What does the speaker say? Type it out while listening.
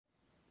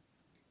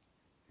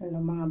Hello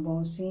mga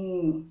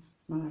bossing,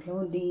 mga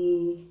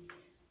lodi,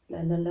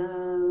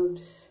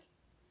 lalalabs,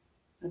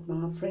 at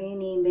mga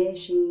frenny,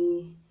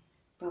 beshi.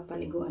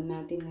 Papaliguan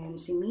natin ngayon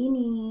si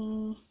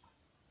Minnie.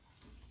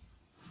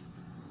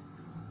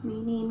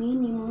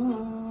 Minnie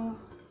mo.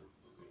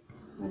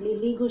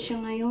 Maliligo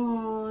siya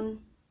ngayon.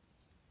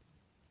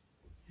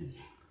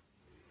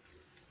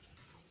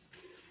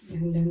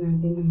 Ihanda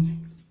natin ang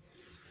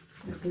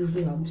ating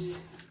gloves.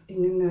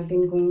 Tingnan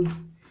natin kung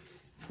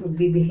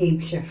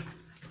magbe-behave siya.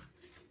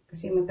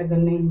 Kasi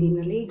matagal na hindi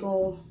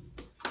naligo.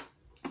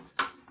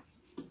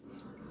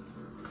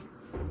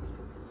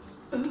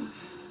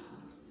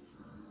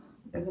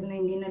 Matagal na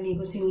hindi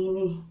naligo si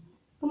Minnie.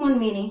 Come on,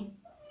 Minnie.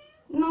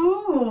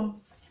 No.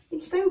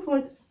 It's time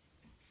for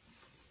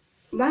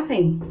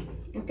bathing.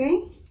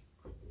 Okay?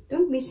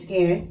 Don't be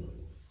scared.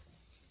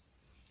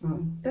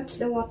 Oh, touch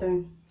the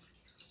water.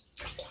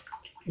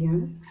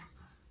 Yeah.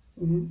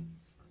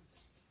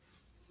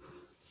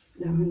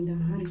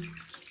 Dahan-dahan.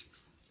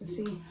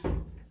 Kasi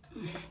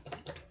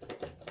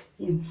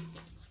yan.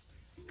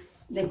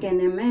 Baka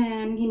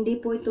naman, hindi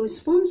po ito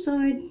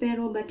sponsored,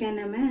 pero baka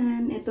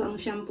naman, ito ang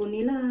shampoo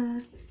nila.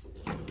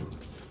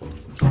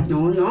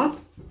 No.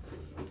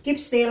 Keep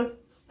still.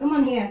 Come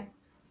on here.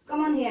 Come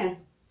on here.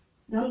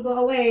 Don't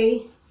go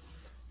away.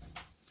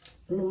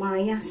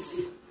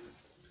 Lumayas.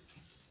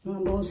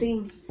 Mga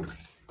bossing.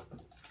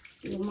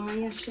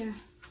 Lumayas siya.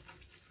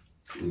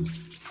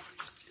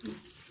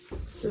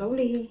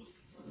 Slowly.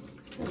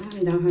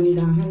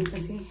 Dahan-dahan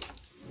kasi.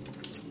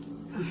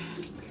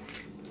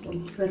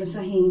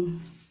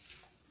 Pagpersahin.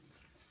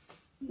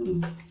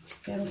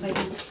 Pero kayo.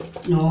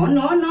 No.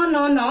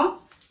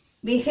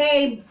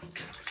 Behave.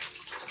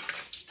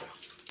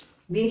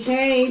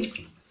 Behave.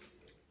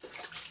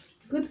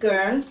 Good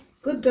girl.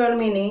 Good girl,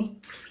 Minnie.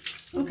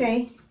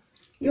 Okay.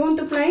 You want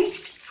to play?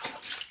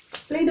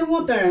 Play the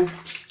water.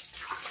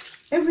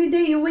 Every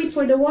day you wait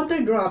for the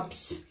water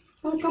drops.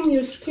 How come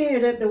you're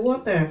scared at the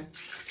water?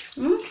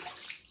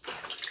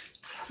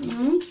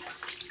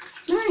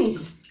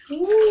 Nice.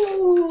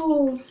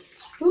 Ooh.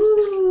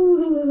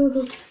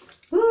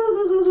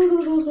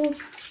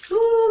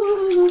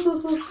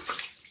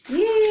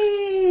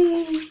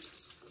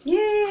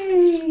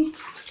 Yay!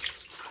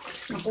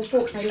 Naku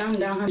po, kailangan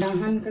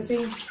dahan-dahan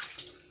kasi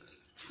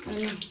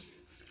ano.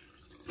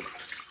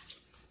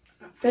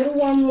 Pero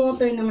warm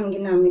water naman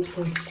ginamit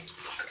ko.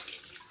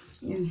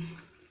 Yan.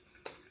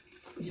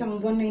 Isang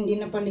buwan na hindi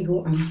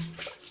napaliguan.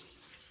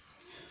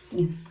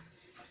 Yan.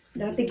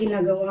 Dati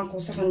ginagawa ko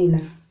sa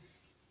kanila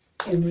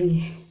every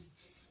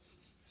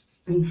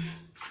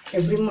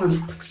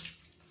month.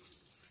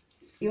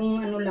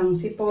 Yung ano lang,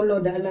 si Polo,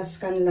 the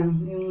Alaskan lang.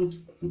 Yung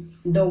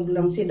dog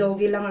lang. Si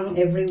Doggy lang ang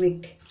every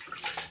week.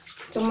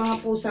 Itong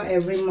mga pusa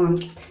every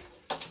month.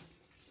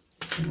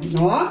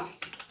 No?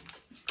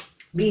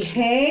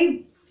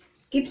 Behave.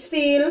 Keep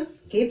still.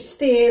 Keep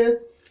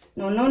still.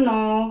 No.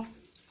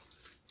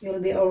 You'll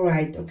be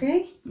alright,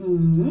 okay?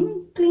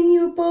 Clean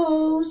your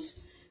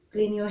paws.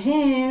 Clean your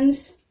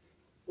hands.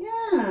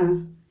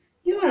 Yeah.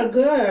 You are a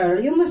girl.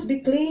 You must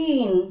be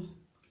clean.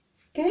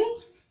 Okay?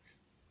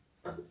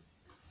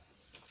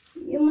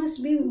 You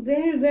must be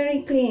very,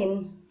 very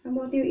clean. How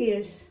about your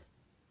ears?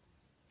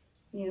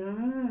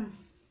 Yeah.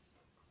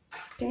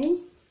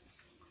 Okay?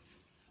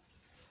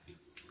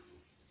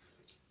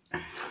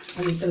 A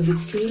little bit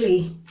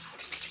silly.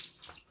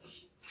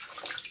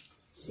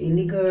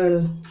 Silly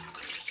girl.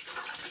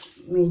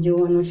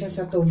 Medyo ano siya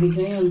sa tubig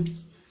ngayon.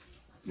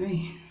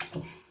 Ay.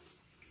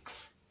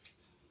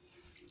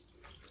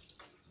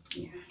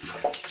 Yeah.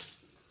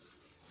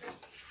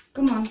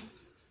 Come on.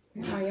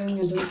 Ayaw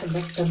niya doon sa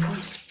bathtub.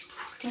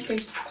 Okay.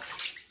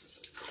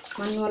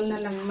 Manual na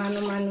lang.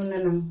 Mano-mano na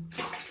lang.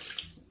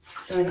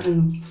 Para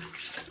ano.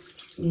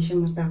 Hindi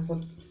siya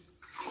matakot.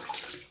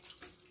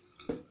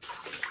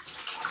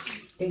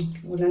 Okay.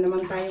 Wala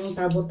naman tayong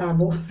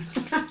tabo-tabo.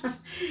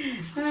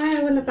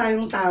 Ay, wala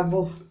tayong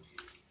tabo.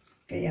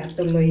 Kaya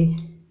tuloy.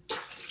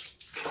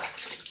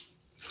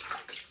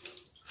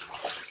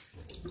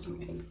 Oh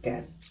my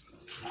God.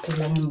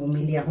 Kailangan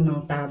bumili ako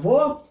ng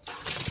tabo.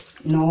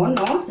 No.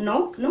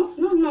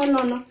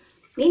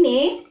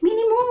 Minnie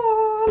mo.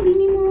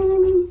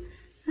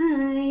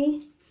 Hi.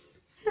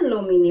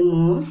 Hello, Minnie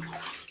mo.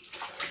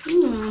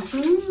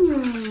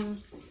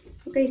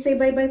 Okay, say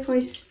bye-bye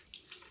first.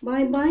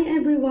 Bye-bye,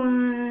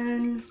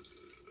 everyone.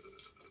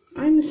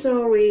 I'm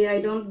sorry,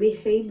 I don't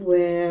behave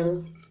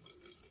well.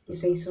 You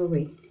say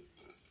sorry.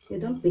 You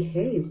don't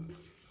behave.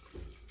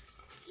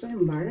 So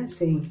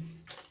embarrassing.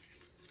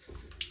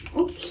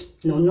 Oops.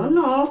 No.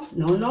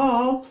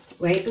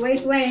 Wait.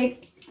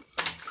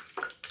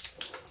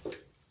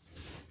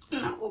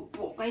 Naku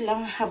po,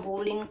 kailangan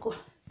habulin ko.